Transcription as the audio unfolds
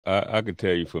I could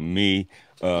tell you for me,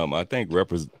 I think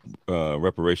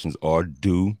reparations are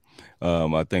due.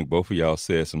 I think both of y'all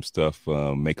said some stuff,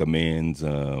 make amends.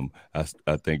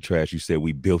 I think Trash, you said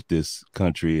we built this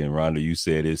country, and Rhonda, you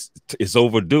said it's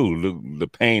overdue, the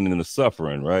pain and the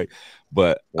suffering, right?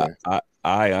 But Yeah.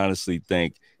 I honestly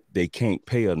think they can't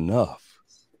pay enough,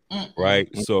 Mm-mm. right?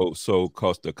 So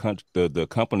cause the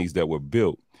companies that were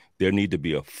built, there need to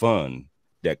be a fund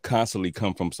that constantly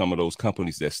come from some of those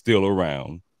companies that's still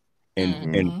around and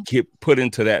Mm-hmm. get put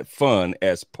into that fund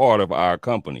as part of our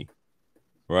company,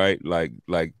 right? Like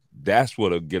that's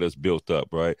what'll get us built up,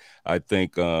 right? I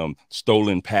think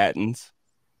stolen patents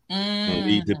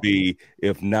need to Mm. be,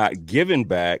 if not given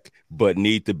back, but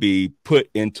need to be put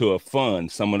into a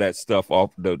fund. Some of that stuff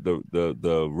off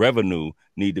the revenue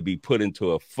need to be put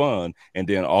into a fund, and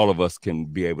then all of us can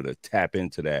be able to tap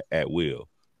into that at will.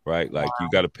 Right, like you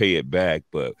got to pay it back,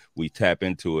 but we tap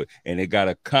into it, and it got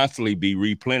to constantly be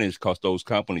replenished because those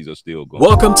companies are still going.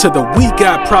 Welcome to the We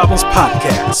Got Problems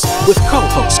podcast with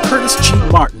co-hosts Curtis G.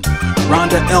 Martin,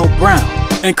 Rhonda L. Brown,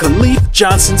 and Khalif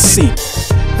Johnson Sr.,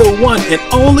 the one and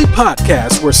only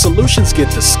podcast where solutions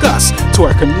get discussed to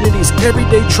our community's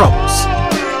everyday troubles.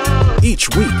 Each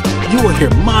week, you will hear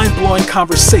mind-blowing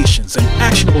conversations and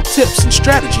actionable tips and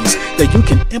strategies that you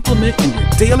can implement in your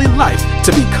daily life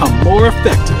to become more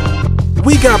effective.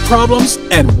 We got problems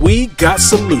and we got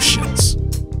solutions.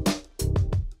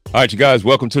 All right, you guys,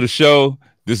 welcome to the show.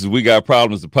 This is We Got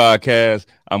Problems, the podcast.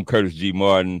 I'm Curtis G.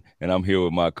 Martin, and I'm here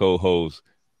with my co-host,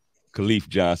 Khalif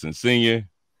Johnson Sr.,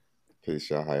 Peace,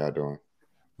 y'all. How y'all doing?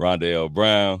 Rhonda L.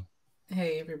 Brown,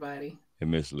 Hey, everybody. and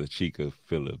Miss LaChica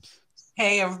Phillips.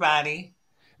 Hey, everybody.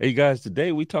 Hey, you guys,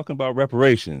 today we talking about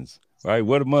reparations, right?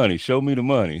 Where the money? Show me the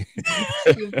money.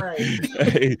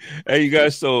 Right. Hey, you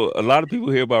guys, so a lot of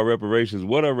people hear about reparations.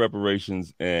 What are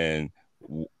reparations, and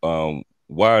why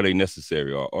are they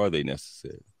necessary, or are they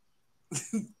necessary?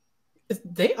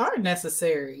 They are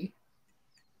necessary.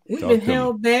 We've Talk been to me.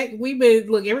 held back.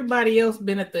 Look, everybody else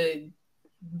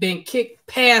been kicked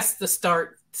past the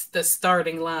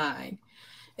starting line.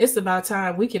 It's about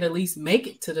time we can at least make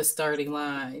it to the starting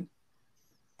line.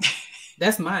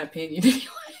 That's my opinion.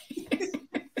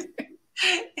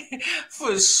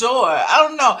 For sure. I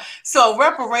don't know. So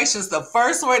reparations, the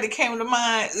first word that came to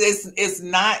mind is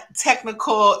not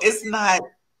technical. It's not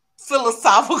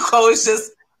philosophical. It's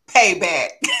just payback.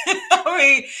 I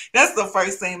mean, that's the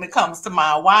first thing that comes to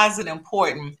mind. Why is it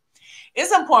important?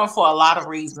 It's important for a lot of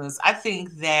reasons. I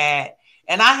think that,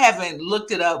 and I haven't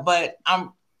looked it up, but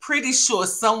I'm pretty sure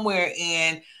somewhere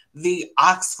in the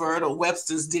Oxford or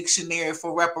Webster's dictionary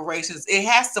for reparations, it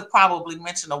has to probably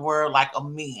mention a word like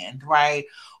amend, right?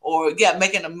 Or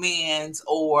making amends,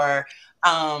 or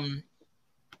trying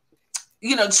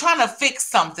to fix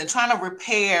something, trying to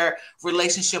repair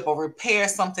relationship or repair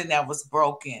something that was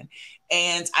broken.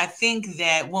 And I think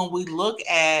that when we look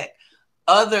at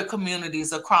other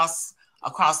communities across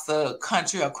the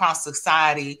country, across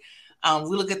society,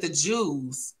 we look at the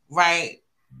Jews, right?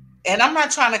 And I'm not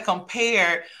trying to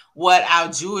compare what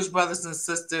our Jewish brothers and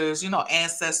sisters,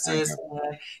 ancestors,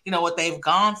 what they've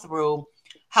gone through.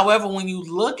 However, when you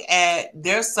look at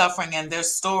their suffering and their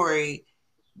story,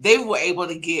 they were able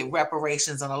to get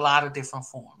reparations in a lot of different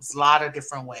forms, a lot of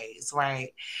different ways,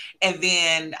 right? And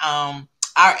then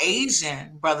our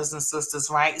Asian brothers and sisters,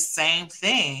 right? Same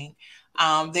thing.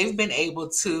 They've been able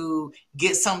to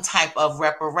get some type of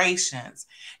reparations,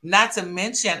 not to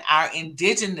mention our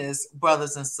indigenous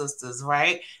brothers and sisters,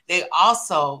 right? They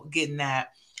also getting that.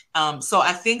 So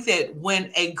I think that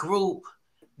when a group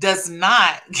does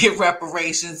not get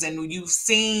reparations, and you've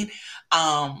seen,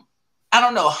 I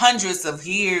don't know, hundreds of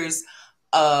years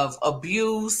of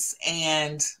abuse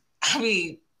and,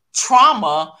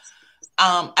 trauma,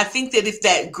 I think that if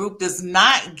that group does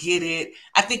not get it,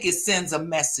 I think it sends a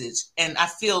message. And I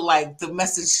feel like the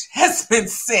message has been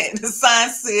sent,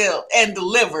 signed, sealed, and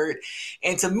delivered.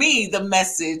 And to me, the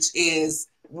message is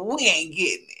we ain't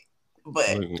getting it.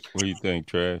 But What do you think,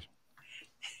 Trash?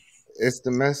 It's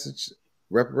the message.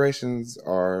 Reparations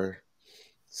are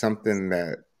something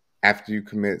that after you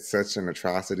commit such an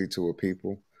atrocity to a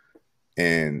people,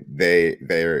 and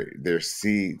their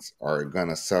seeds are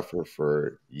gonna suffer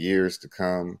for years to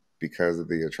come because of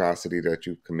the atrocity that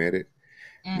you've committed,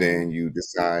 then you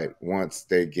decide once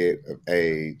they get of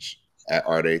age,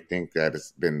 or they think that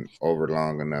it's been over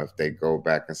long enough, they go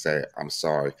back and say, I'm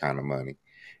sorry, kind of money.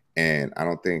 And I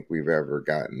don't think we've ever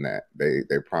gotten that.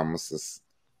 They promised us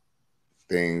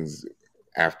things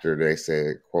after they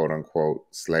said, quote unquote,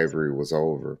 slavery was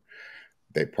over.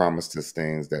 They promised us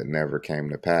things that never came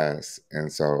to pass. And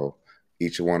so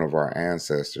each one of our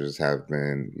ancestors have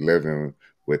been living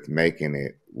with making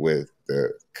it with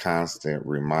the constant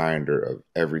reminder of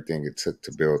everything it took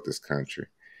to build this country.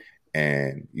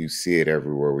 And you see it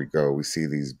everywhere we go. We see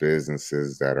these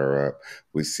businesses that are up.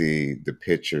 We see the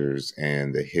pictures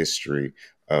and the history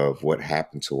of what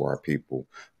happened to our people.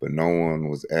 But no one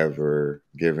was ever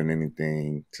given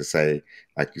anything to say,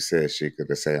 like you said, Sheikah,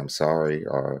 to say, I'm sorry,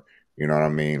 or, you know what I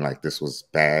mean? Like, this was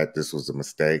bad. This was a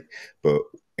mistake. But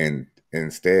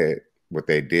instead, what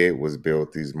they did was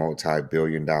build these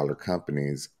multi-billion-dollar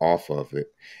companies off of it.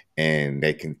 And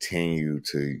they continue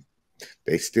to,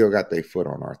 they still got their foot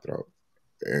on our throat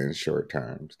in short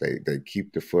terms. They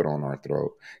keep the foot on our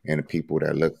throat and the people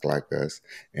that look like us.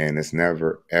 And it's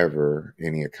never, ever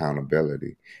any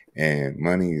accountability. And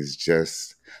money is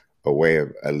just a way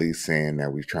of at least saying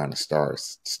that we're trying to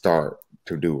start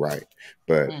to do right.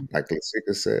 But like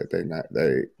Sheikah said,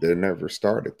 they never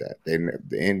started that. The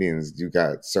Indians, you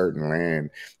got certain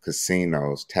land,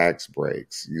 casinos, tax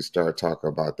breaks. You start talking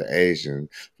about the Asians,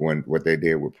 what they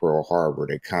did with Pearl Harbor,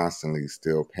 they constantly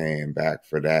still paying back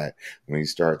for that. When you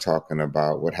start talking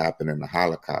about what happened in the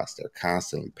Holocaust, they're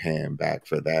constantly paying back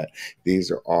for that.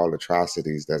 These are all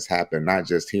atrocities that's happened, not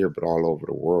just here, but all over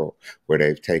the world, where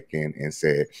they've taken and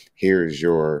said, here's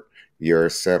your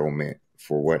settlement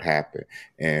for what happened.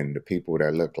 And the people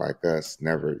that look like us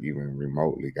never even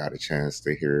remotely got a chance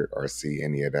to hear or see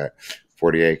any of that.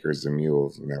 40 acres of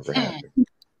mules never happened.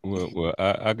 Well,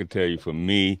 I could tell you, for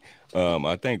me,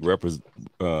 I think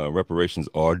reparations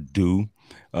are due.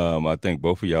 I think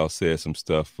both of y'all said some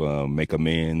stuff, make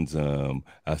amends.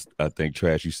 I think,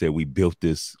 Trash, you said we built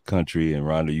this country, and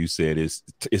Rhonda, you said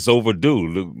it's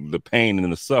overdue, the pain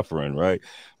and the suffering, right?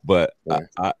 But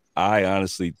yeah. I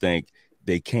honestly think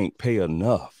they can't pay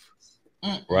enough,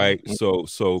 right? So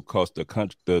cause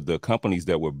the companies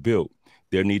that were built,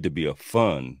 there need to be a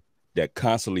fund that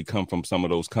constantly come from some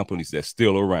of those companies that's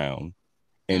still around,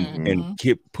 and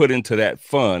get put into that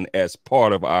fund as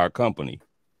part of our company,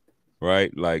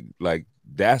 right? Like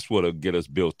that's what'll get us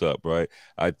built up, right?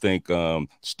 I think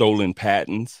stolen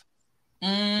patents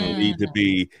need to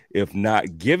be, if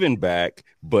not given back,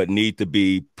 but need to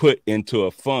be put into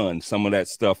a fund. Some of that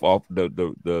stuff off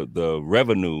the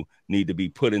revenue need to be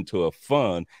put into a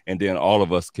fund, and then all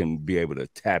of us can be able to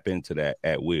tap into that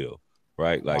at will,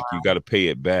 right? Like, you got to pay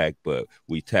it back, but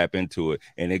we tap into it,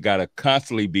 and it got to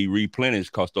constantly be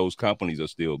replenished because those companies are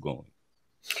still going.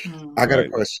 I got a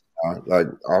question, like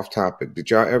off topic. Did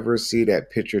y'all ever see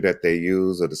that picture that they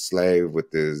use of the slave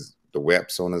with the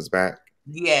webs on his back?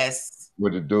 Yes.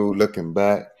 With the dude looking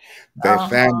back. Their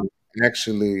family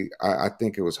actually, I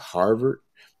think it was Harvard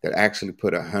that actually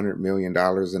put $100 million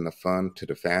in the fund to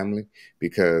the family,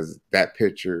 because that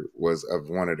picture was of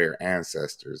one of their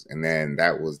ancestors. And then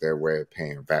that was their way of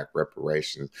paying back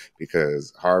reparations,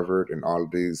 because Harvard and all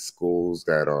of these schools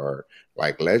that are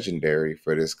like legendary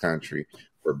for this country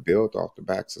were built off the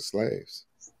backs of slaves.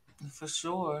 For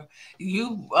sure.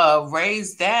 You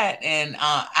raised that, and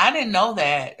I didn't know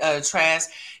that, Trash.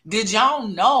 Did y'all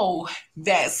know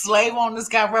that slave owners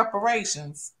got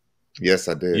reparations? Yes,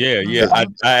 I did. Yeah, I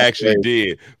actually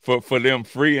did. For them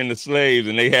freeing the slaves,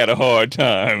 and they had a hard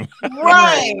time.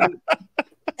 Right.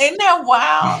 Isn't that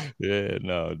wild? Yeah,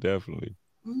 no, definitely.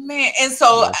 Man, and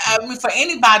so, I mean, for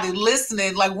anybody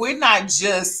listening, like, we're not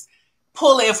just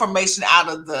pull information out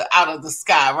of the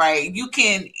sky, right? You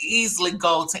can easily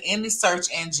go to any search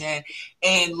engine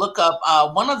and look up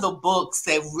one of the books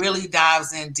that really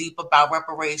dives in deep about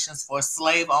reparations for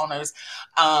slave owners.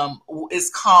 Is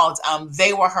called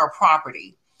They Were Her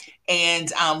Property. And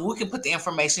we can put the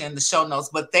information in the show notes,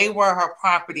 but They Were Her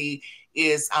Property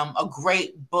is a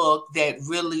great book that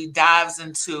really dives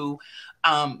into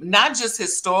not just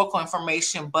historical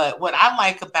information, but what I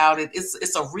like about it is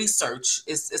it's a research.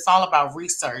 It's all about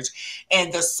research,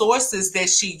 and the sources that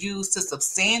she used to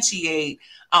substantiate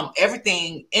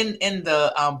everything in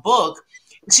the book.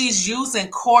 She's using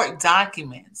court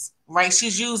documents, right?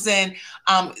 She's using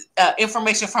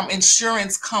information from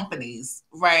insurance companies,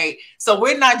 right? So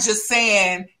we're not just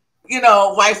saying,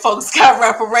 white folks got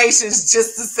reparations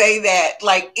just to say that.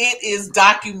 Like, it is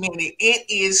documented. It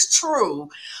is true.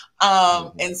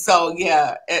 And so,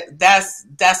 yeah,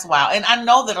 that's wild. And I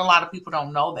know that a lot of people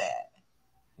don't know that.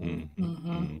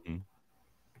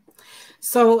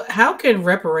 So how can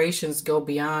reparations go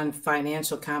beyond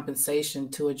financial compensation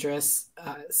to address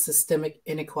systemic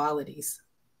inequalities?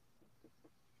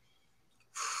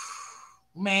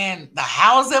 Man, the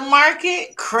housing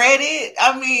market, credit,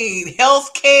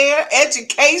 healthcare,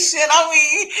 education.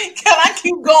 Can I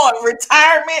keep going?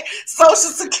 Retirement,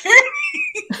 Social Security.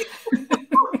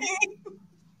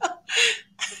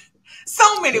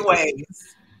 So many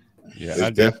ways. Yeah, I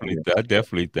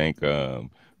definitely think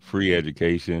free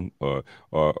education or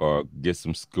get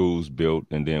some schools built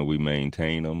and then we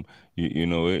maintain them. You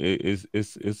know,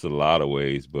 it's a lot of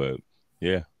ways, but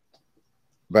yeah.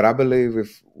 But I believe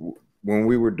when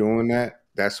we were doing that,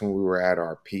 that's when we were at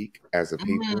our peak as a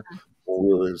people. When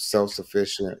we were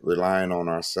self-sufficient, relying on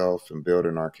ourselves and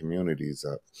building our communities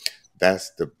up.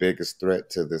 That's the biggest threat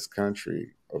to this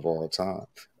country of all time.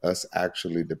 Us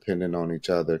actually depending on each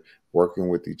other, working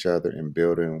with each other, and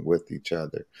building with each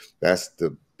other. That's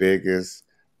the biggest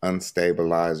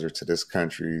unstabilizer to this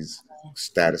country's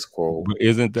status quo. But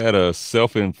isn't that a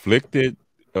self-inflicted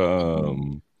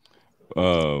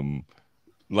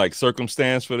like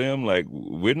circumstance for them? Like,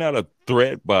 we're not a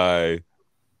threat by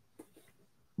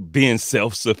being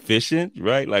self-sufficient,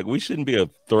 right? Like, we shouldn't be a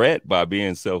threat by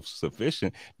being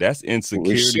self-sufficient. That's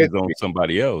insecurities on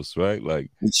somebody else, right?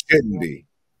 Like, we shouldn't be.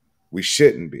 We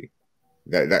shouldn't be.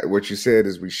 That what you said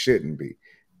is we shouldn't be.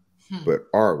 But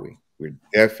are we? We're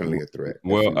definitely a threat.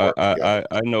 Well,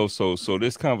 I know. So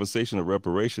this conversation of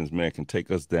reparations, man, can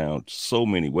take us down so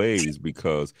many ways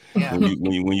because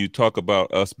when you talk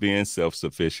about us being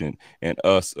self-sufficient and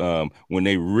us, when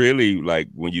they really like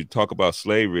when you talk about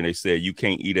slavery and they said you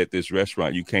can't eat at this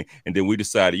restaurant, you can't, and then we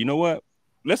decided, you know what?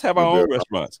 Let's have our own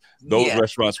restaurants. Those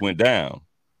restaurants went down,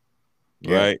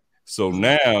 right? So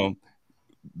now.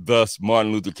 Thus,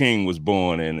 Martin Luther King was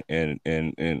born, and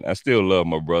I still love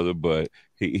my brother, but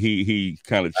he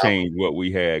kind of changed what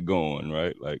we had going,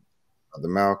 right? Like the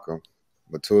Malcolm,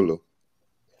 Matulu.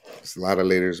 There's a lot of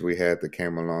leaders we had that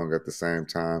came along at the same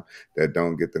time that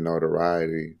don't get the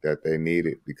notoriety that they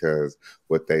needed because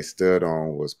what they stood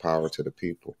on was power to the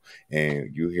people.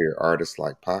 And you hear artists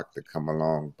like Pac that come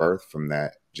along, birthed from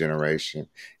that generation,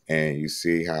 and you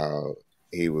see how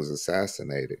he was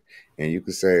assassinated. And you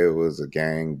could say it was a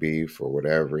gang beef or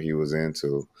whatever he was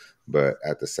into, but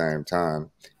at the same time,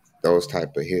 those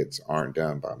type of hits aren't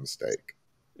done by mistake.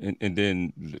 And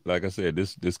then, like I said,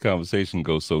 this conversation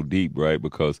goes so deep, right?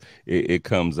 Because it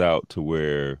comes out to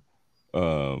where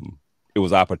it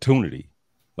was opportunity.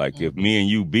 Like if me and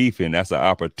you beefing, that's an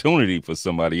opportunity for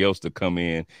somebody else to come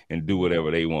in and do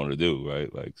whatever they want to do,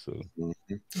 right? Like so.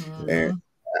 And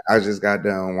I just got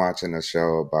done watching a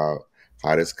show about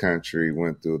how this country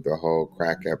went through the whole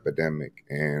crack epidemic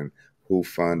and who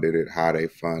funded it, how they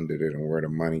funded it, and where the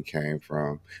money came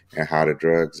from, and how the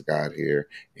drugs got here,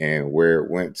 and where it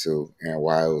went to, and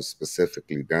why it was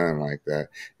specifically done like that.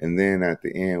 And then at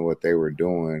the end, what they were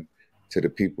doing to the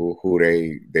people who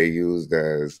they used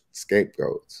as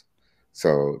scapegoats.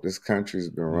 So this country's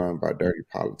been run by dirty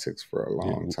politics for a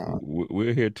long time.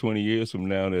 We're here 20 years from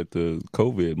now that the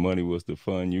COVID money was to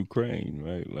fund Ukraine,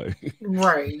 right? Like,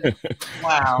 right.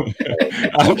 Wow.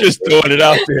 I'm just throwing it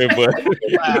out there, but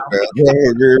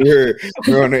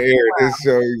we're on the air. This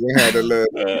show you're gonna have a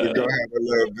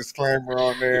little disclaimer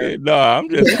on there. No, I'm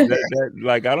just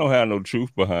like I don't have no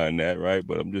truth behind that, right?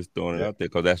 But I'm just throwing it out there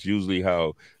because that's usually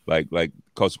how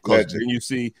because then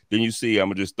you see I'm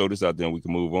gonna just throw this out there and we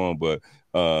can move on, but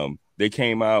they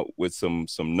came out with some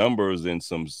numbers and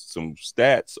some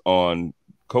stats on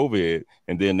COVID,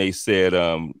 and then they said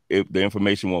if the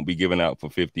information won't be given out for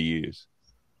 50 years.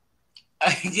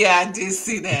 Yeah, I did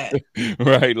see that.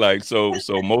 Right, like so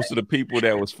most of the people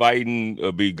that was fighting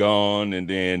will be gone, and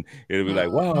then it'll be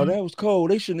like, wow, that was cold.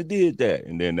 They shouldn't have did that,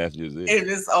 and then that's just it. It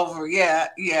is over. Yeah.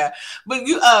 But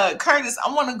you, Curtis,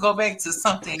 I want to go back to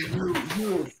something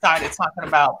you started talking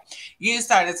about. You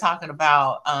started talking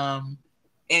about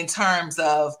in terms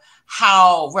of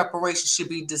how reparations should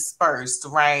be dispersed,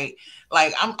 right?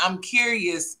 Like, I'm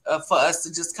curious for us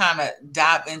to just kind of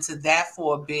dive into that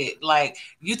for a bit. Like,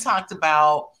 you talked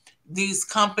about these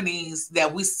companies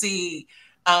that we see,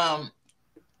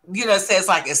 it says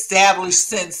like established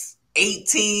since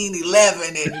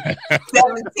 1811 and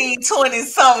 1720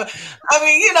 something. I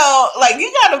mean, like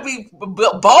you got to be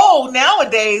bold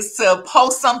nowadays to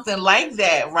post something like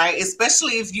that, right?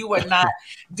 Especially if you are not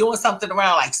doing something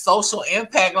around like social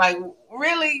impact. Like,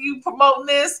 really, you promoting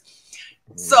this?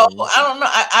 So I don't know.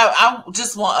 I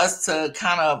just want us to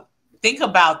kind of think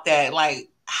about that. Like,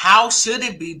 how should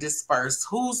it be dispersed?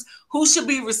 Who should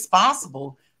be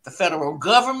responsible? The federal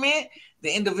government,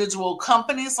 the individual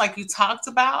companies, like you talked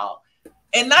about,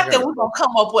 and not that we're gonna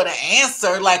come up with an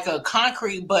answer like a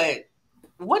concrete. But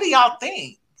what do y'all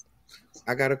think?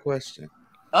 I got a question.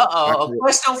 A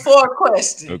question for a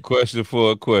question. A question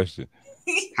for a question.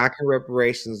 How can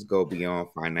reparations go beyond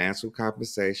financial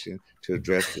compensation to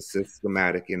address the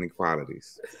systematic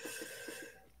inequalities?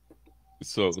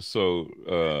 So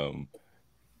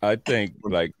I think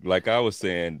like I was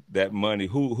saying, that money,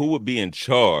 who would be in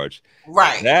charge?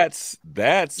 Right. That's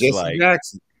Jesse like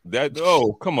Jackson. That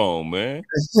come on, man.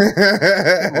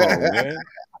 Come on, man.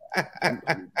 I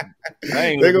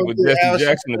ain't looking for Jesse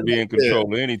Jackson to be in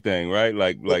control of anything, right?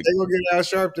 Like they gonna get Al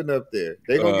Sharpton up there.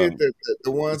 They gonna get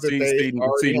the ones that they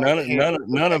already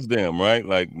none of them, right?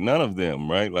 Like none of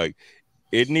them, right? Like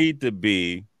it need to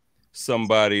be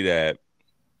somebody that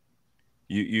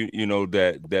you know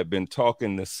that been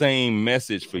talking the same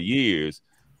message for years,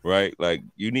 right? Like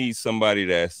you need somebody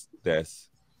that's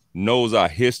knows our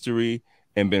history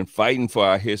and been fighting for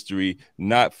our history,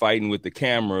 not fighting with the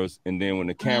cameras. And then when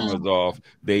the camera's off,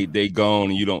 they gone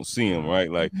and you don't see them, right?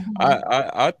 Like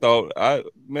I thought, I'm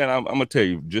gonna tell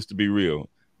you, just to be real,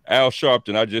 Al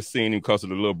Sharpton, I just seen him because of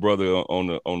the little brother on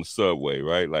the subway,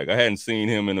 right? Like I hadn't seen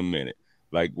him in a minute.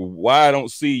 Like why I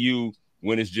don't see you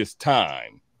when it's just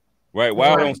time, right?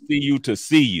 Why I don't see you to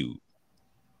see you,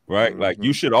 right? Like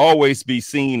you should always be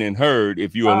seen and heard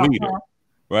if you're a leader,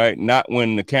 right? Not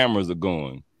when the cameras are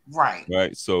going.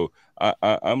 Right. So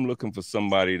I'm looking for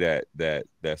somebody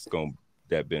that's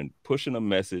been pushing a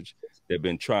message, that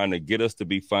been trying to get us to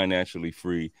be financially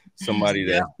free.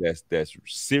 Somebody that's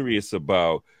serious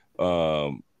about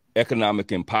economic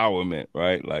empowerment,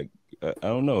 right? Like I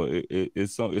don't know,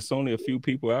 it's only a few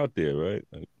people out there, right?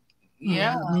 Like,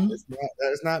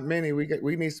 it's not many.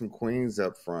 We need some queens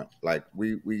up front. Like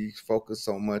we focus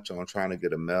so much on trying to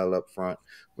get a male up front.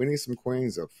 We need some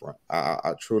queens up front.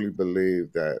 I truly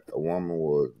believe that a woman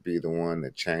will be the one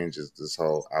that changes this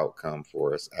whole outcome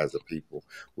for us as a people.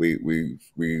 We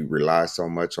rely so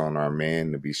much on our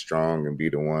men to be strong and be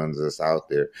the ones that's out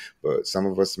there, but some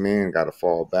of us men got to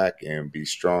fall back and be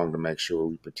strong to make sure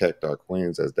we protect our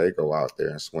queens as they go out there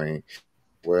and swing.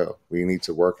 Well, we need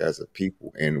to work as a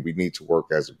people and we need to work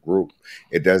as a group.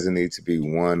 It doesn't need to be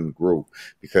one group,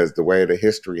 because the way the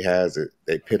history has it,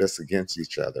 they pit us against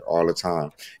each other all the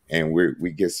time. And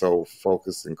we get so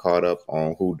focused and caught up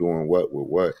on who doing what with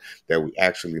what that we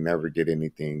actually never get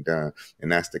anything done.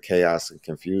 And that's the chaos and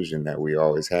confusion that we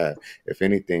always have. If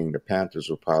anything, the Panthers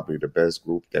were probably the best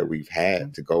group that we've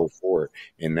had to go forward.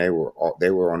 And they were on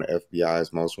the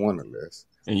FBI's most wanted list.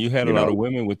 And you had a lot of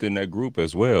women within that group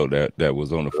as well that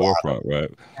was on the forefront,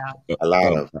 right? A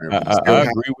lot of them. I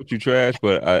agree with you, Trash,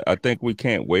 but I think we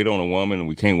can't wait on a woman and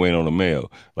we can't wait on a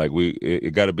male. Like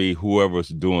it got to be whoever's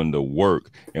doing the work,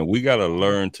 and we got to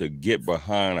learn to get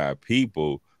behind our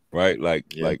people, right?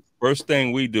 Like first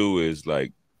thing we do is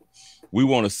like we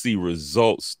want to see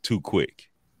results too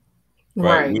quick.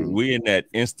 Right. We in that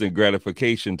instant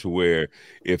gratification to where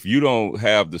if you don't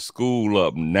have the school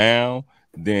up now,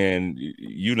 then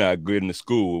you're not good in the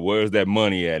school. Where's that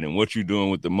money at and what you doing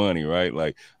with the money, right?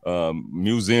 Like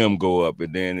museum go up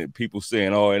and then people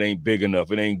saying, oh, it ain't big enough,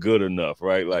 it ain't good enough,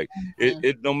 right? Like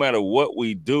it no matter what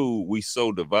we do, we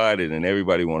so divided and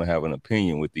everybody want to have an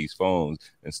opinion with these phones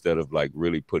instead of like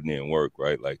really putting in work,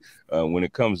 right? Like when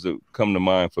it come to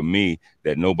mind for me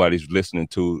that nobody's listening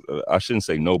to, I shouldn't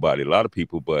say nobody, a lot of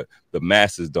people, but the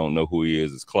masses don't know who he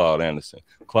is Claude Anderson.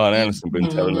 Claude Anderson been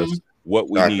telling us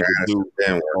what we need to do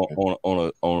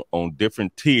on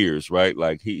different tiers, right?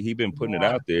 Like he been putting it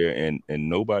out there and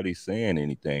nobody's saying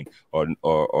anything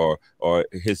or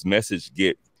his message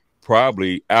get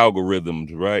probably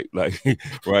algorithms, right? Like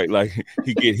right, like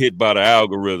he get hit by the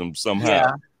algorithm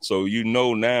somehow. So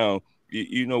now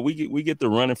we get to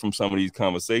running from some of these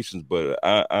conversations, but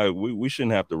we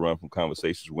shouldn't have to run from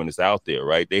conversations when it's out there,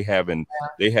 right? They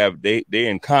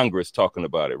in Congress talking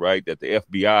about it, right? That the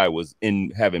FBI was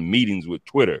having meetings with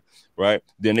Twitter, right?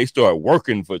 Then they start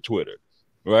working for Twitter,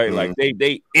 right? Like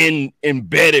they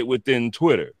embedded within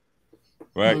Twitter,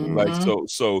 right? Like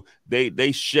so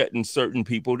they shutting certain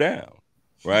people down,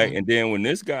 right? And then when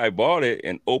this guy bought it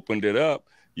and opened it up,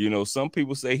 some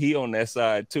people say he on that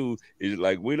side too. It's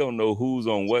like we don't know who's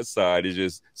on what side. It's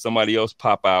just somebody else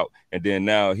pop out, and then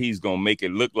now he's gonna make it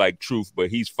look like truth,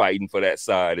 but he's fighting for that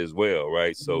side as well,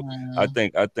 right? So I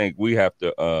think we have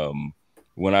to.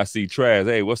 When I see Trash,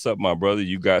 hey, what's up, my brother?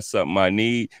 You got something I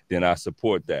need? Then I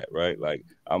support that, right? Like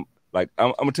I'm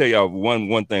gonna tell y'all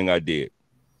one thing I did,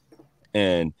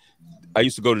 and I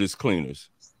used to go to this cleaners.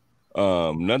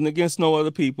 Nothing against no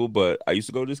other people, but I used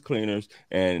to go to this cleaners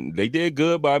and they did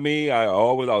good by me. I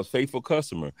was a faithful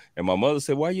customer. And my mother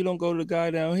said, why you don't go to the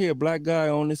guy down here, black guy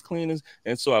on this cleaners?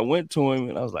 And so I went to him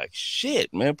and I was like,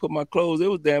 shit, man, put my clothes. It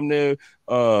was damn near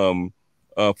 50%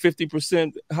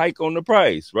 hike on the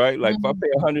price, right? Like if I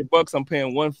pay $100, I'm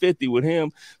paying $150 with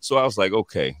him. So I was like,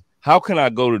 okay, how can I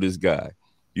go to this guy?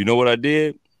 You know what I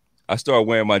did? I started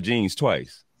wearing my jeans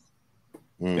twice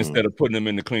instead of putting them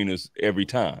in the cleaners every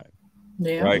time.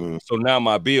 Yeah. Right. So now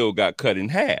my bill got cut in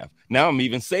half. Now I'm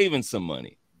even saving some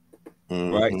money.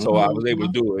 Right. So I was able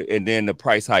to do it. And then the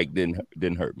price hike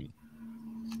didn't hurt me.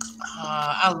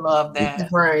 I love that.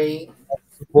 Right.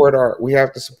 We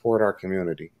have to support our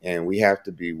community, and we have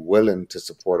to be willing to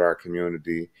support our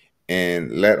community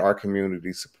and let our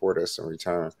community support us in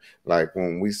return. Like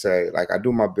when we say, like I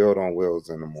do my build on wheels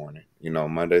in the morning,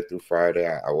 Monday through Friday,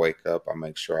 I wake up, I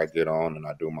make sure I get on and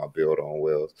I do my build on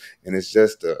wheels. And it's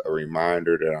just a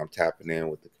reminder that I'm tapping in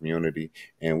with the community,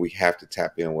 and we have to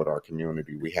tap in with our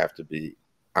community. We have to be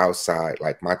outside.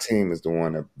 Like my team is the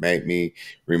one that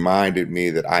reminded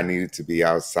me that I needed to be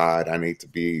outside. I need to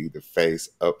be the face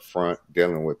up front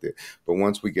dealing with it. But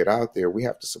once we get out there, we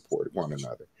have to support one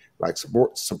another. Like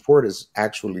support is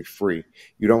actually free.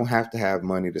 You don't have to have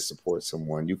money to support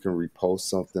someone. You can repost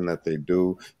something that they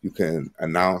do. You can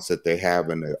announce that they have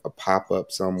a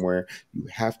pop-up somewhere. You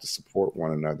have to support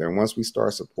one another. And once we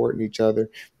start supporting each other,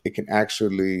 we can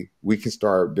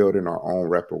start building our own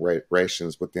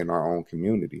reparations within our own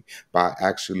community by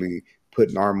actually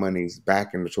putting our monies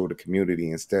back into the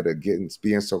community instead of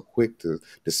being so quick to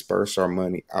disperse our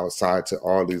money outside to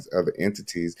all these other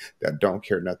entities that don't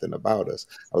care nothing about us.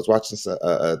 I was watching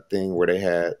a thing where they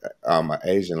had an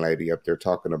Asian lady up there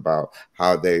talking about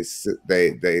how they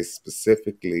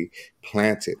specifically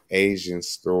planted Asian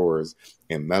stores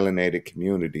in melanated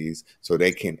communities so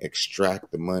they can extract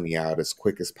the money out as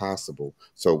quick as possible,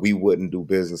 so we wouldn't do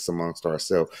business amongst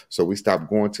ourselves. So we stopped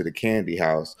going to the candy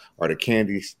house, or the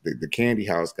candy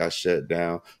house got shut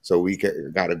down, so we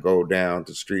got to go down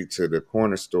the street to the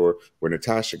corner store where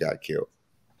Natasha got killed.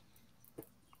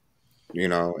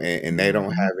 And they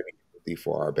don't have any empathy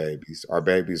for our babies. Our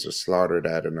babies are slaughtered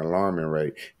at an alarming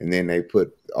rate, and then they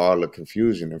put all the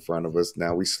confusion in front of us.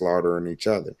 Now we slaughtering each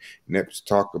other. Nips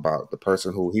talked about the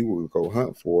person who he would go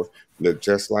hunt for looked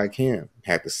just like him,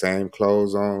 had the same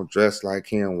clothes on, dressed like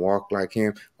him, walked like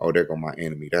him. Oh, there go my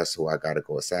enemy. That's who I got to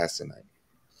go assassinate.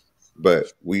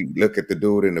 But we look at the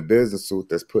dude in the business suit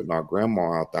that's putting our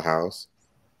grandma out the house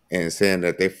and saying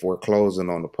that they foreclosing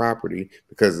on the property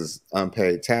because it's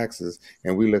unpaid taxes,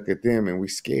 and we look at them and we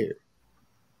scared.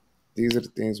 These are the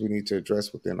things we need to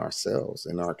address within ourselves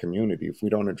and our community. If we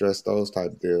don't address those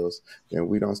type of deals, then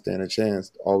we don't stand a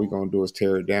chance. All we're going to do is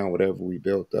tear it down, whatever we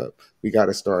built up. We got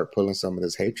to start pulling some of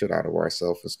this hatred out of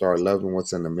ourselves and start loving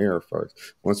what's in the mirror first.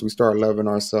 Once we start loving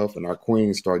ourselves and our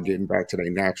queens start getting back to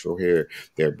their natural hair,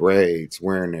 their braids,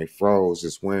 wearing their froze,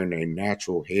 just wearing their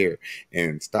natural hair,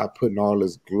 and stop putting all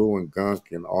this glue and gunk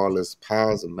and all this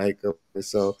piles of makeup.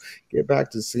 So get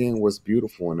back to seeing what's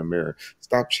beautiful in the mirror.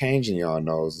 Stop changing y'all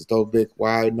noses. Those big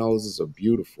wide noses are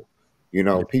beautiful.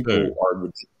 People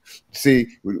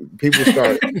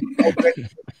start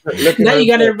now you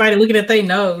got everybody looking at their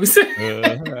nose. Look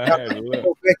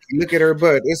at her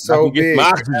butt. It's so big. My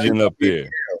oxygen up there.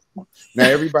 Now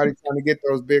everybody's trying to get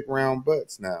those big round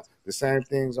butts now. The same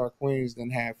things our queens done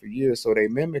had for years, so they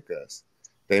mimic us.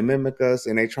 They mimic us,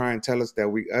 and they try and tell us that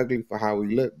we ugly for how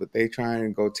we look, but they try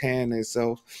and go tan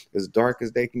themselves as dark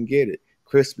as they can get it,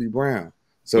 crispy brown.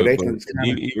 So they can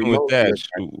even with that.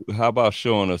 How about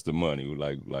showing us the money,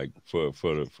 like for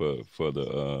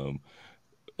the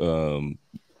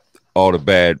all the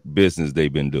bad business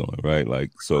they've been doing, right?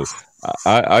 Like, so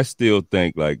I still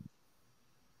think like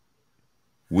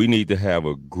we need to have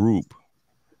a group.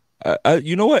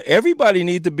 You know what? Everybody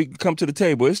needs to come to the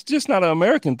table. It's just not an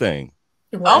American thing.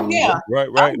 Oh yeah,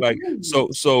 right. Like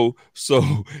so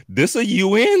this a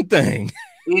UN thing.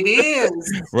 It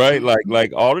is right.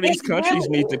 Like all of these countries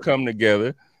need to come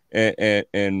together,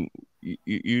 and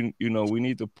we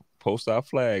need to post our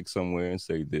flag somewhere and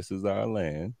say this is our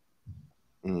land.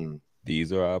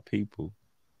 These are our people,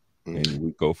 and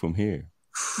we go from here.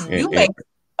 Go ahead.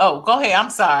 I'm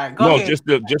sorry. Go ahead. Just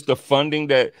the funding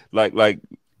that like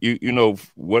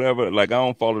whatever. Like I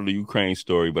don't follow the Ukraine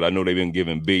story, but I know they've been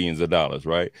giving billions of dollars,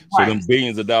 right? So them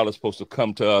billions of dollars supposed to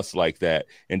come to us like that,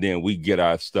 and then we get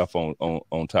our stuff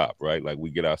on top, right? Like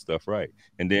we get our stuff right,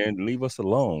 and then leave us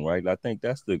alone, right? I think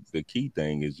that's the key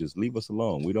thing is just leave us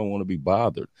alone. We don't want to be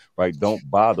bothered, right? Don't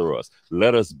bother us.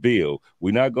 Let us build.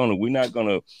 We're not gonna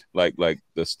like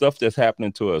the stuff that's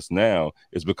happening to us now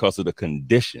is because of the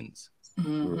conditions.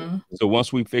 Mm-hmm. So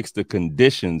once we fix the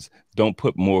conditions, don't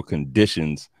put more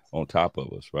conditions on top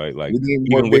of us, right? Like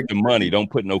even with the money,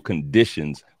 don't put no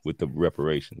conditions with the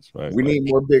reparations, right? We need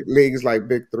more big leagues like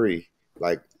Big Three.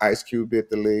 Like Ice Cube bid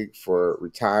the league for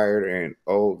retired and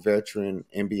old veteran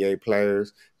NBA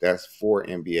players. That's 4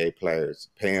 NBA players.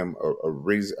 Pay them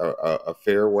a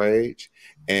fair wage,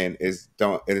 and it's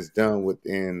done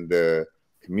within the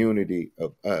community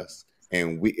of us.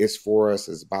 And it's for us,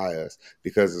 it's by us.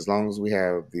 Because as long as we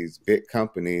have these big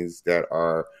companies that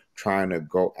are trying to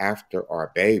go after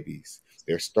our babies,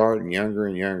 they're starting younger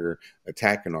and younger,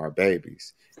 attacking our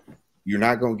babies. You're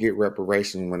not going to get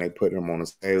reparations when they put them on a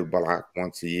slave block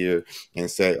once a year and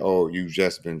say, oh, you've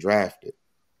just been drafted.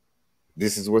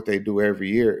 This is what they do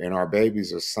every year, and our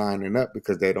babies are signing up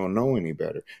because they don't know any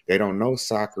better. They don't know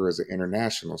soccer is an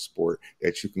international sport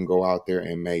that you can go out there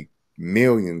and make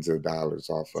millions of dollars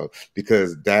off of,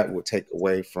 because that would take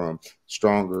away from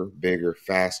stronger, bigger,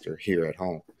 faster here at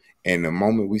home. And the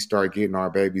moment we start getting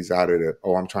our babies out of the,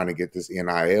 oh, I'm trying to get this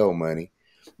NIL money.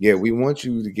 Yeah, we want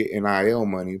you to get NIL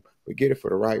money, but get it for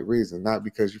the right reason, not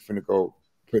because you're finna go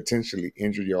potentially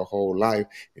injure your whole life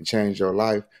and change your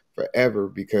life forever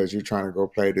because you're trying to go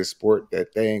play this sport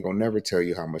that they ain't gonna never tell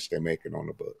you how much they're making on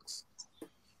the books.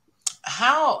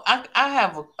 How I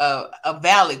have a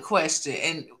valid question,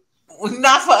 and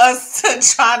not for us to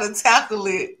try to tackle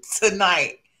it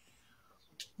tonight,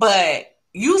 but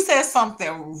you said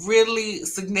something really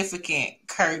significant,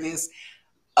 Curtis,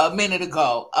 a minute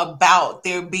ago about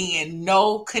there being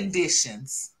no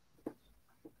conditions.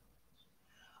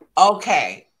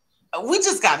 Okay, we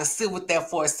just got to sit with that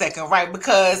for a second, right?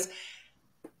 Because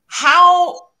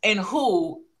how and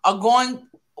who are going,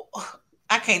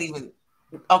 I can't even,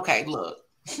 okay, look.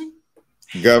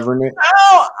 Government.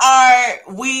 How are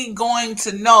we going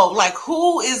to know, like,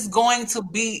 who is going to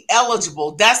be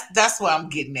eligible? That's what I'm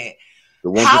getting at.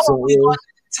 How are we going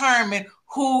to determine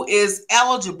who is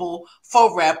eligible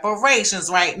for reparations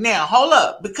right now? Hold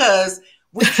up, because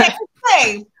we can't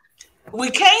say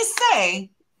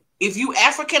if you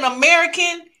African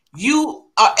American, you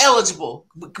are eligible.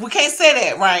 We can't say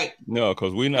that, right? No,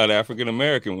 because we're not African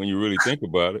American when you really think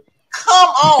about it. Come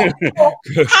on.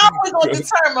 How are we going to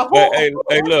determine who?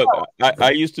 Hey, look, I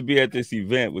used to be at this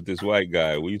event with this white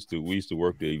guy. We used to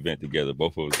work the event together.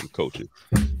 Both of us were coaches,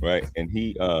 right? And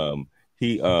he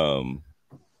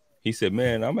said,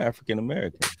 "Man, I'm African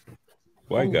American."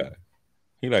 White guy.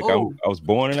 He like, I was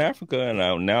born in Africa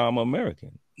and now I'm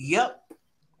American. Yep.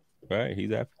 Right?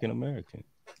 He's African American.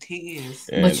 He is.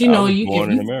 And but you know, I was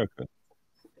born in America.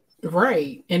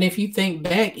 Right. And if you think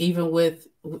back, even with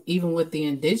the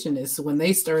indigenous, when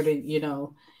they started, you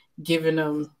know, giving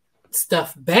them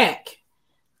stuff back,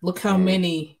 look how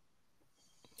many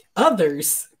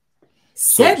others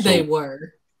said they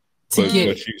were to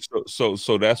get it.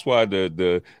 So that's why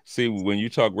the see, when you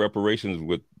talk reparations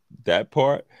with that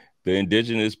part, the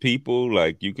indigenous people,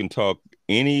 like you can talk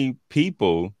any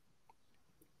people,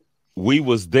 we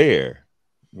was there.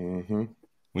 Mm-hmm.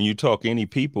 When you talk any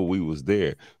people, we was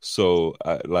there. So,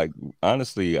 like,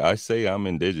 honestly, I say I'm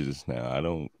indigenous now. I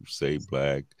don't say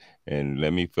black. And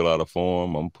let me fill out a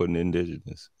form. I'm putting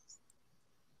indigenous.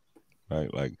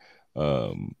 Right? Like,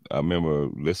 I remember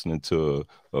listening to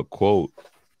a quote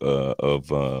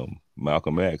of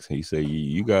Malcolm X. He said,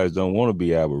 "You guys don't want to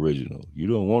be Aboriginal. You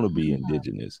don't want to be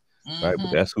indigenous, right?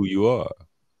 But that's who you are."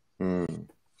 Mm.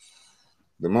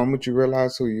 The moment you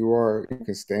realize who you are, you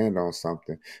can stand on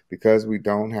something. Because we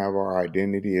don't have our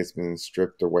identity, it's been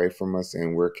stripped away from us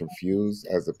and we're confused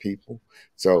as a people.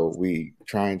 So we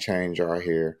try and change our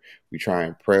hair. We try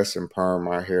and press and perm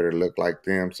our hair to look like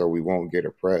them so we won't get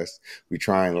oppressed. We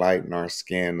try and lighten our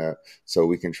skin up so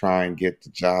we can try and get the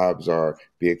jobs or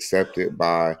be accepted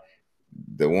by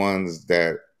the ones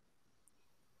that,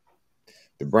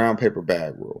 the brown paper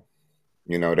bag rule.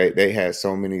 You know, they had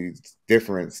so many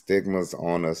different stigmas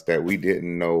on us that we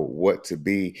didn't know what to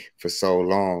be for so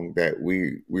long that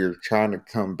we're trying to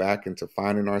come back into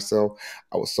finding ourselves.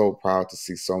 I was so proud to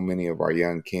see so many of our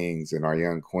young kings and our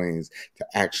young queens to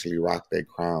actually rock their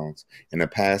crowns. In the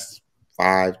past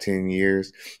 5-10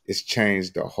 years, it's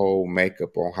changed the whole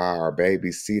makeup on how our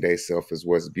babies see themselves as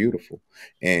what's beautiful.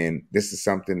 And this is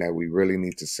something that we really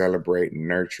need to celebrate and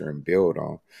nurture and build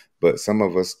on. But some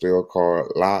of us still call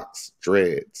locks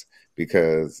dreads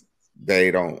because they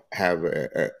don't have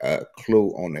a clue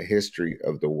on the history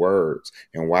of the words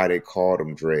and why they call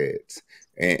them dreads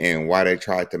and why they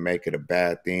tried to make it a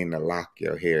bad thing to lock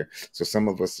your hair. So some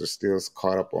of us are still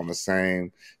caught up on the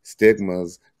same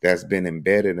stigmas that's been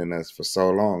embedded in us for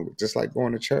so long, just like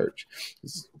going to church.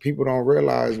 People don't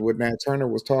realize what Nat Turner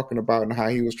was talking about and how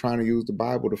he was trying to use the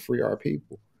Bible to free our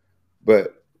people.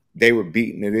 But they were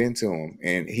beating it into him.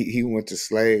 And he went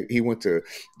to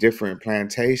different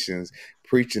plantations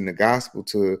preaching the gospel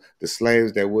to the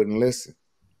slaves that wouldn't listen.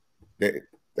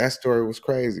 That story was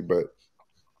crazy, but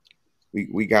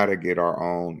we got to get our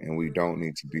own, and we don't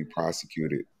need to be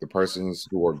prosecuted. The persons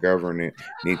who are governing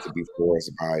need to be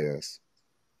forced by us.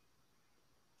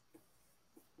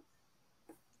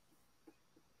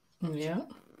 Yeah.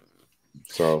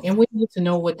 So, and we need to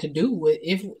know what to do with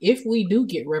if we do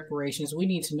get reparations. We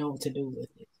need to know what to do with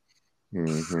it.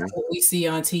 mm-hmm. What we see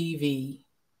on TV.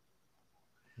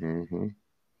 Mm-hmm.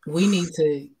 We need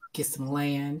to get some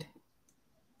land.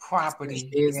 property,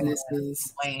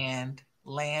 businesses,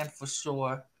 land for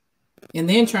sure. And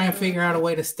then try and figure out a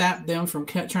way to stop them from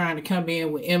trying to come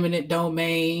in with eminent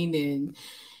domain and,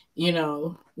 you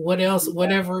know, what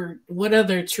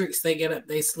other tricks they get up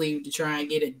their sleeve to try and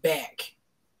get it back.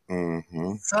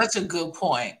 Mm-hmm. Such a good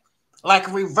point.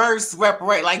 Like reverse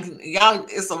reparate, like y'all,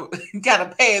 you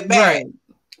gotta pay it back. Right.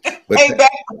 Pay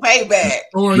back.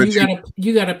 Or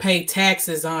you gotta pay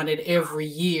taxes on it every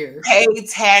year. Pay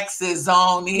taxes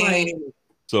on it. Right.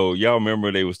 So y'all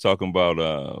remember they was talking about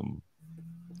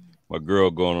my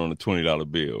girl going on a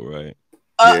 $20 bill, right?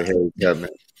 Yeah,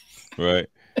 right.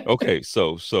 Okay,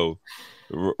 so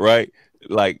right,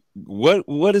 like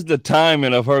what is the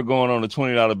timing of her going on a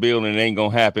 $20 bill and it ain't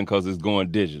gonna happen because it's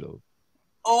going digital?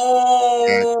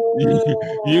 Oh,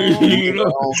 you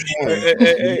know,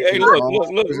 hey,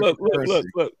 look.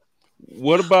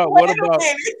 What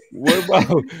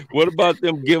about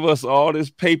them give us all this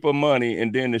paper money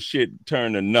and then the shit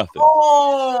turn to nothing?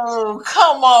 Oh,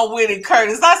 come on with it,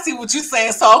 Curtis. I see what you're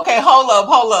saying. So okay, hold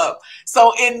up.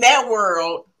 So in that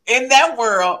world,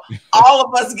 all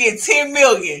of us get 10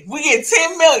 million. We get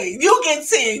 10 million. You get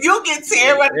 10. You get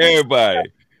 10. Everybody.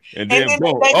 And then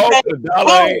boom. The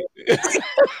dollar ain't.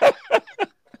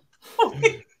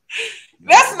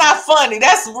 That's not funny.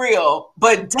 That's real.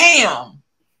 But damn.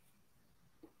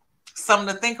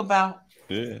 Something to think about.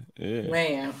 Yeah.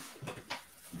 Man.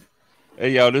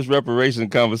 Hey, y'all, this reparation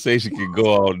conversation can go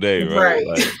all day, right?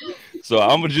 Like, so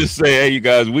I'm going to just say, hey, you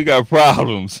guys, we got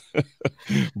problems,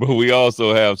 but we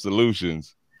also have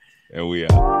solutions. And we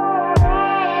out.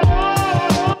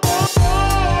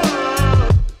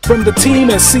 From the team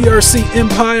at CRC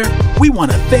Empire, we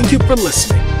want to thank you for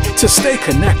listening. To stay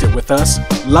connected with us,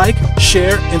 like,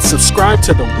 share, and subscribe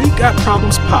to the We Got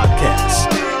Problems podcast.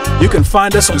 You can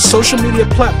find us on social media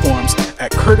platforms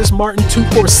at Curtis Martin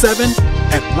 247,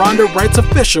 at Rhonda Wrights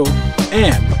Official,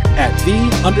 and at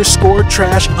the_trash_vegan_.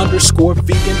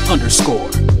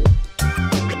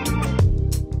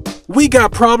 We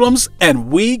got problems and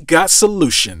we got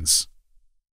solutions.